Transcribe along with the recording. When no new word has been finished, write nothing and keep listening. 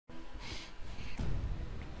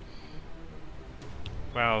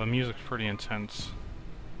Wow, the music's pretty intense.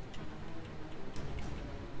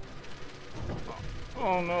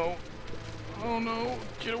 Oh no. Oh no.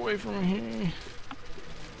 Get away from me.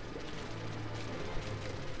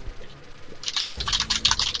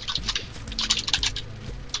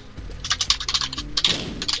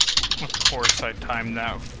 Of course I timed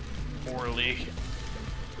that poorly.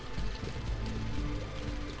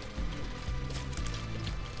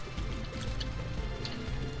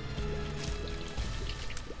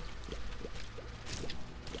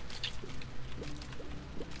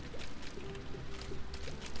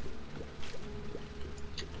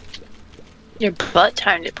 Your butt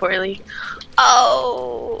timed it poorly.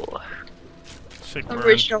 Oh! Sick burn.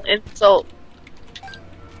 Original insult.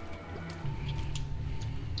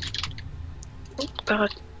 Oh,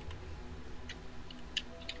 God.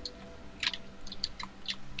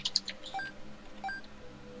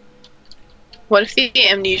 What if the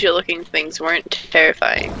amnesia-looking things weren't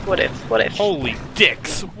terrifying? What if? Holy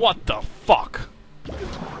dicks! What the fuck?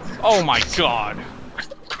 Oh my god.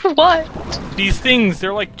 What? These things,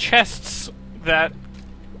 they're like chests that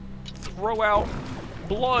throw out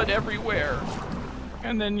blood everywhere.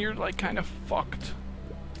 And then you're like kind of fucked.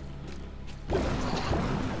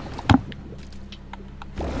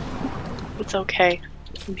 It's okay.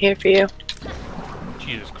 I'm here for you.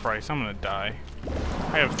 Jesus Christ, I'm gonna die.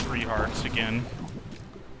 I have 3 hearts again.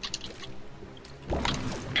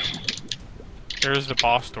 There's the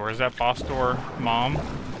boss door. Is that boss door Mom?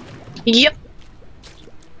 Yep.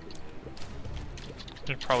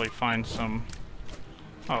 I'd probably find some...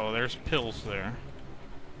 Oh, there's pills there.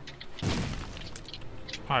 Oh,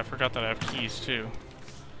 I forgot that I have keys too.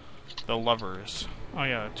 The lovers. Oh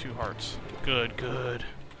yeah, 2 hearts. Good, good.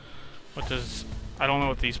 What does... I don't know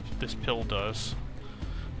what this pill does.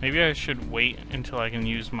 Maybe I should wait until I can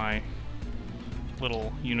use my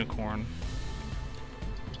little unicorn.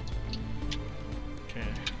 Okay,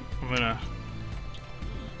 I'm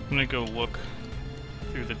gonna go look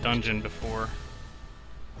through the dungeon before...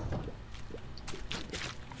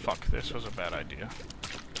 Fuck, this was a bad idea.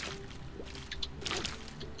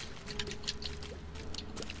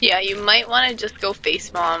 Yeah, you might want to just go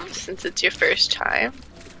face mom since it's your first time.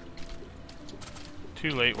 Too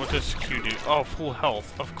late. What does Q do? Oh, full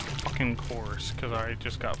health. Of fucking course, because I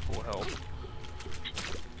just got full health.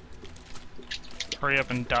 Hurry up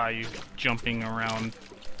and die, you jumping around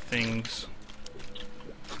things.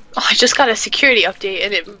 Oh, I just got a security update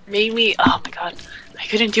and it made me... Oh my god. I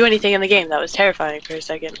couldn't do anything in the game. That was terrifying for a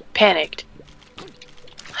second. Panicked.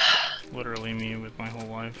 Literally me with my whole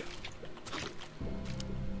life.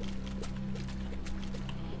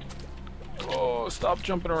 Oh, stop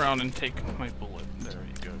jumping around and take my bullet. There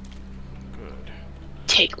you go. Good.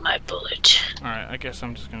 Take my bullet. Alright, I guess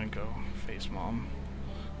I'm just gonna go face mom.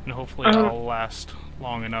 And hopefully I'll last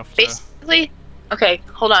long enough to... Basically... Okay,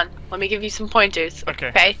 hold on. Let me give you some pointers. Okay.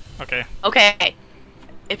 Okay? Okay. Okay.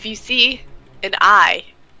 If you see an eye...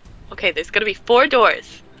 Okay, there's gonna be 4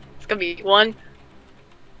 doors. It's gonna be one...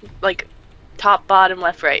 Like, top, bottom,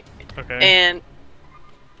 left, right. Okay. And...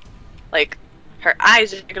 Like, her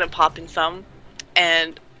eyes are gonna pop in some.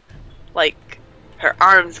 And... Like, her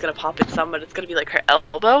arm's gonna pop in some, but it's gonna be like her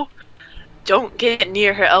elbow. Don't get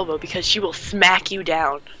near her elbow because she will smack you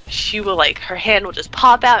down. She will, like, her hand will just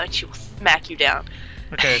pop out and she will smack you down.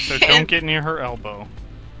 Okay, so don't get near her elbow.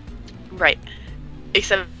 Right.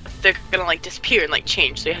 Except they're gonna, like, disappear and, like,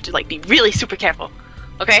 change, so you have to, like, be really super careful.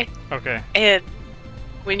 Okay? Okay. And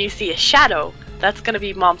when you see a shadow, that's gonna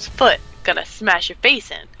be mom's foot gonna smash your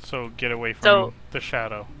face in. So get away from the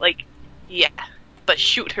shadow. Like, yeah. But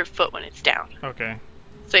shoot her foot when it's down. Okay.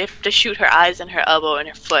 So you have to shoot her eyes and her elbow and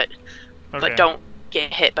her foot. Okay. But don't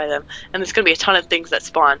get hit by them. And there's gonna be a ton of things that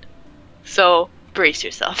spawn. So, brace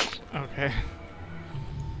yourself. Okay.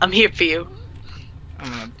 I'm here for you. I'm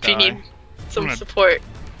gonna die. If you need some support.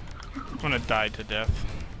 I'm gonna die to death.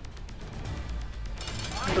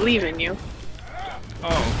 I believe in you.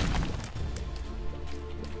 Oh.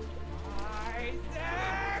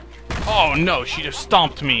 Oh no, she just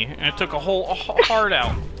stomped me, and it took a whole heart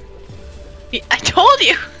out. I told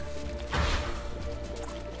you!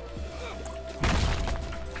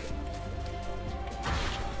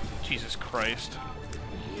 Jesus Christ.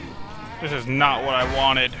 This is not what I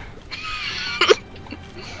wanted.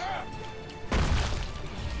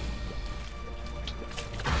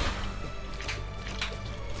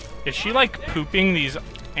 Is she like pooping these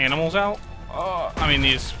animals out? I mean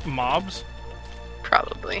these mobs?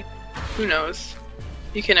 Probably. Who knows?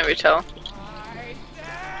 You can never tell.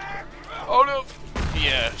 Oh no!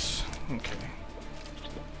 Yes. Okay.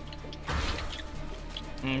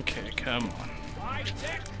 Okay, come on.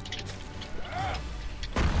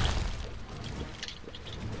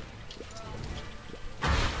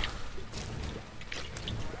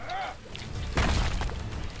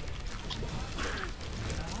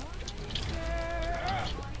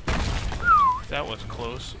 That was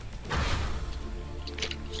close.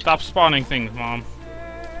 Stop spawning things, Mom.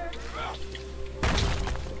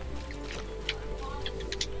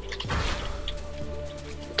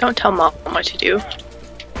 Don't tell Mom what to do.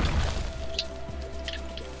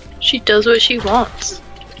 She does what she wants.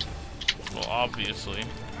 Well, obviously.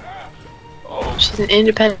 She's an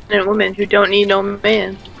independent woman who don't need no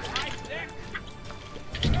man.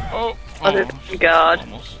 Oh, Other than God.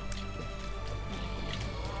 Almost.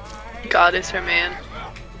 God is her man.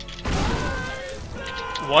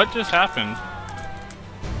 What just happened?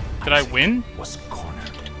 Did I win? Was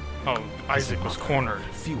cornered. Oh, Isaac was cornered.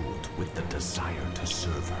 Fueled with the desire to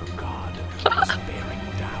serve her God, was bearing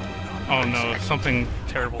down on Oh no, Isaac. something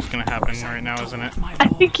terrible's gonna happen right now, isn't it? My I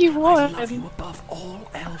Lord, think you won. I love you above all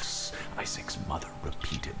else, Isaac's mother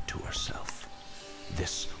repeated to herself.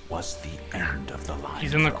 This was the end of the line.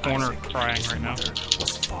 He's in the for corner Isaac. crying His right now. mother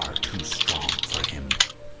was far too strong for him.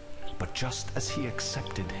 But just as he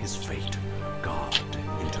accepted his fate, God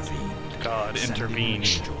intervened. God sending intervened. an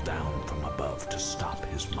angel down from above to stop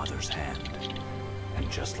his mother's hand. And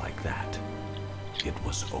just like that, it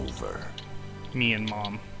was over. Me and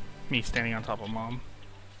Mom. Me standing on top of Mom.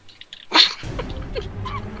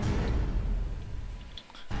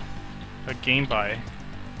 A game by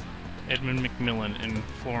Edmund McMillan and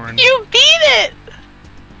Florin. You beat it!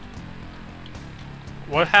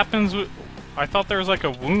 What happens with... I thought there was like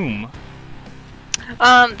a womb.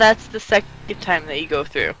 That's the second time that you go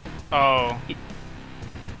through. Oh.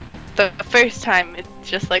 The first time, it's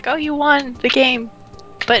just like, oh, you won the game,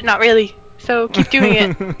 but not really. So keep doing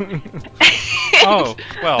it. Oh,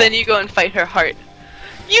 well. Then you go and fight her heart.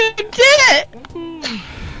 You did it!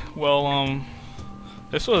 Well,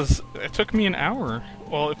 this was... It took me an hour.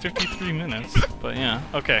 Well, 53 minutes. But yeah,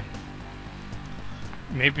 okay.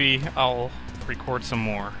 Maybe I'll record some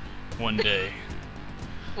more one day.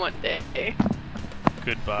 One day.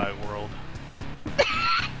 Goodbye, world.